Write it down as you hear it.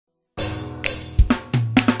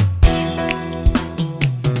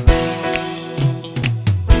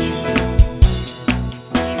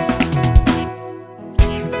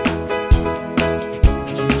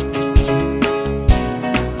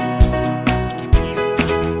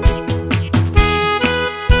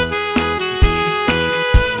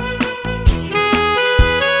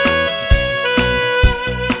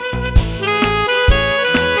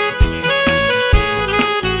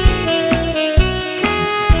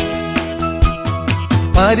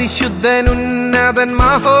പരിശുദ്ധൻ ഉന്നതൻ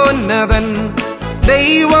മഹോന്നതൻ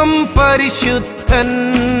ദൈവം പരിശുദ്ധൻ.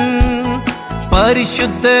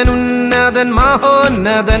 പരിശുദ്ധൻ ഉന്നതൻ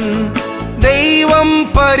മഹോന്നതൻ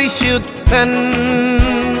ദൈവം പരിശുദ്ധൻ.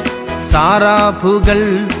 സാറാഫുകൾ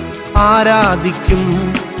ആരാധിക്കും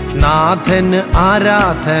നാഥന്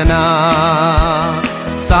ആരാധന.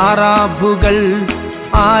 സാറാഫുകൾ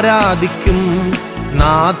ആരാധിക്കും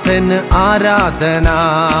നാഥന് ആരാധന.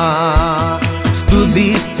 സ്തുതി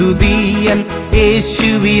സ്തുതിയൻ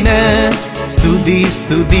യേശുവിന്, സ്തുതി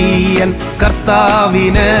സ്തുതിയൻ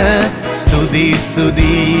കർത്താവിന്, സ്തുതി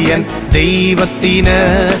സ്തുതിയൻ ദൈവത്തിന്,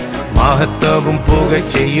 മഹത്വവും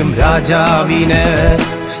പുകഴ്ചയും രാജാവിന്.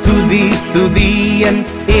 സ്തുതി സ്തുതിയൻ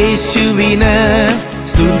യേശുവിന്,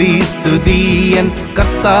 സ്തുതി സ്തുതിയൻ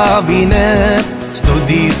കർത്താവിന്,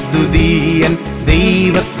 സ്തുതി സ്തുതിയൻ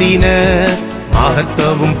ദൈവത്തിന്,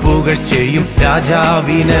 മഹത്വവും പുകഴ്ചയും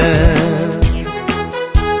രാജാവിന്.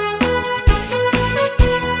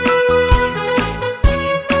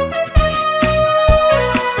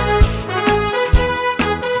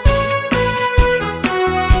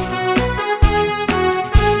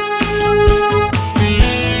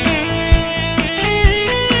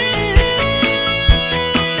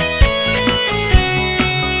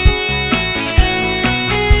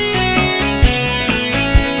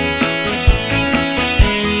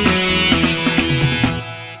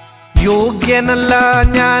 യോഗ്യനല്ല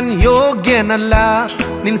ഞാൻ യോഗ്യനല്ല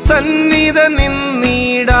നിൻ സന്നിധ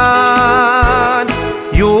നിന്നിടാൻ.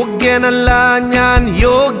 യോഗ്യനല്ല ഞാൻ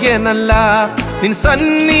യോഗ്യനല്ല നിൻ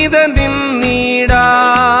സന്നിധ നിന്നിടാൻ.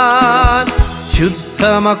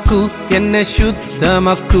 ശുദ്ധമക്കു എന്നെ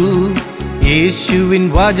ശുദ്ധമക്കു യേശുവിൻ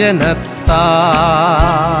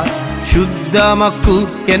വചനത്താൽ. ശുദ്ധമക്കു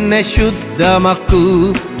എന്നെ ശുദ്ധമക്കു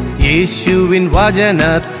യേശുവിൻ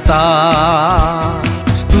വചനത്താൽ.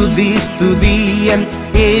 സ്തുതി സ്തുതിയൻ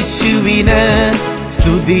യേശുവിന്,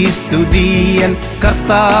 സ്തുതി സ്തുതിയൻ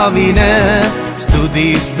കർത്താവിന്, സ്തുതി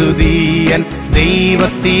സ്തുതിയൻ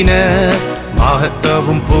ദൈവത്തിന്,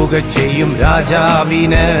 മഹത്വവും പുകഴ്ചയും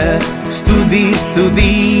രാജാവിന്. സ്തുതി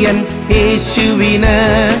സ്തുതിയൻ യേശുവിന്,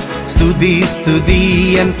 സ്തുതി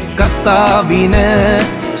സ്തുതിയൻ കർത്താവിന്,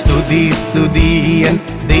 സ്തുതി സ്തുതിയൻ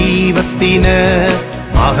ദൈവത്തിന്,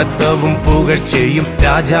 മഹത്വവും പുകഴ്ചയും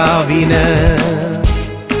രാജാവിന്.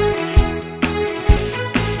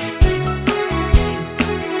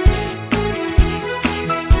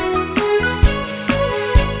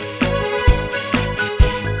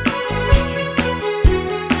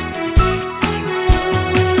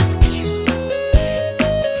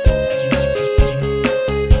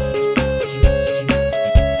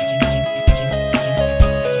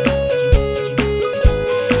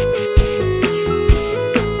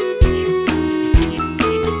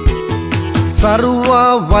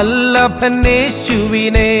 സർവവല്ലഭൻ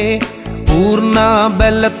യേശുവിനെ പൂർണ്ണ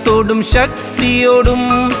ബലത്തോടും ശക്തിയോടും.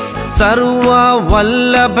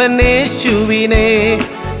 സർവവല്ലഭൻ യേശുവിനെ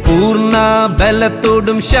പൂർണ്ണ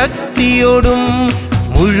ബലത്തോടും ശക്തിയോടും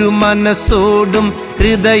മുഴുമനസ്സോടും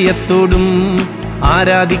ഹൃദയത്തോടും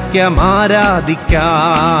ആരാധിക്കാം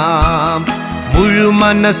ആരാധിക്കാം.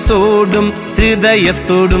 മുഴുമനസ്സോടും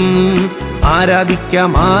ഹൃദയത്തോടും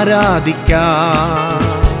ആരാധിക്കാം ആരാധിക്കാം.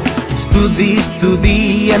 സ്തുതി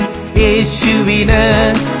സ്തുതിയൻ യേശുവിന്,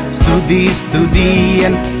 സ്തുതി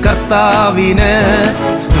സ്തുതിയൻ കർത്താവിന്,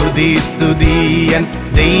 സ്തുതി സ്തുതിയൻ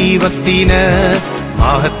ദൈവത്തിന്,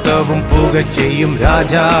 മഹത്വവും പുകഴ്ചയും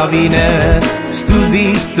രാജാവിന്.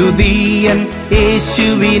 സ്തുതി സ്തുതിയൻ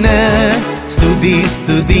യേശുവിന്, സ്തുതി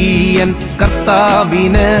സ്തുതിയൻ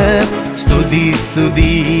കർത്താവിന്, സ്തുതി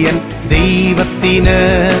സ്തുതിയൻ ദൈവത്തിന്,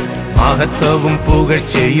 മഹത്വവും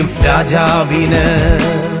പുകഴ്ചയും രാജാവിന്.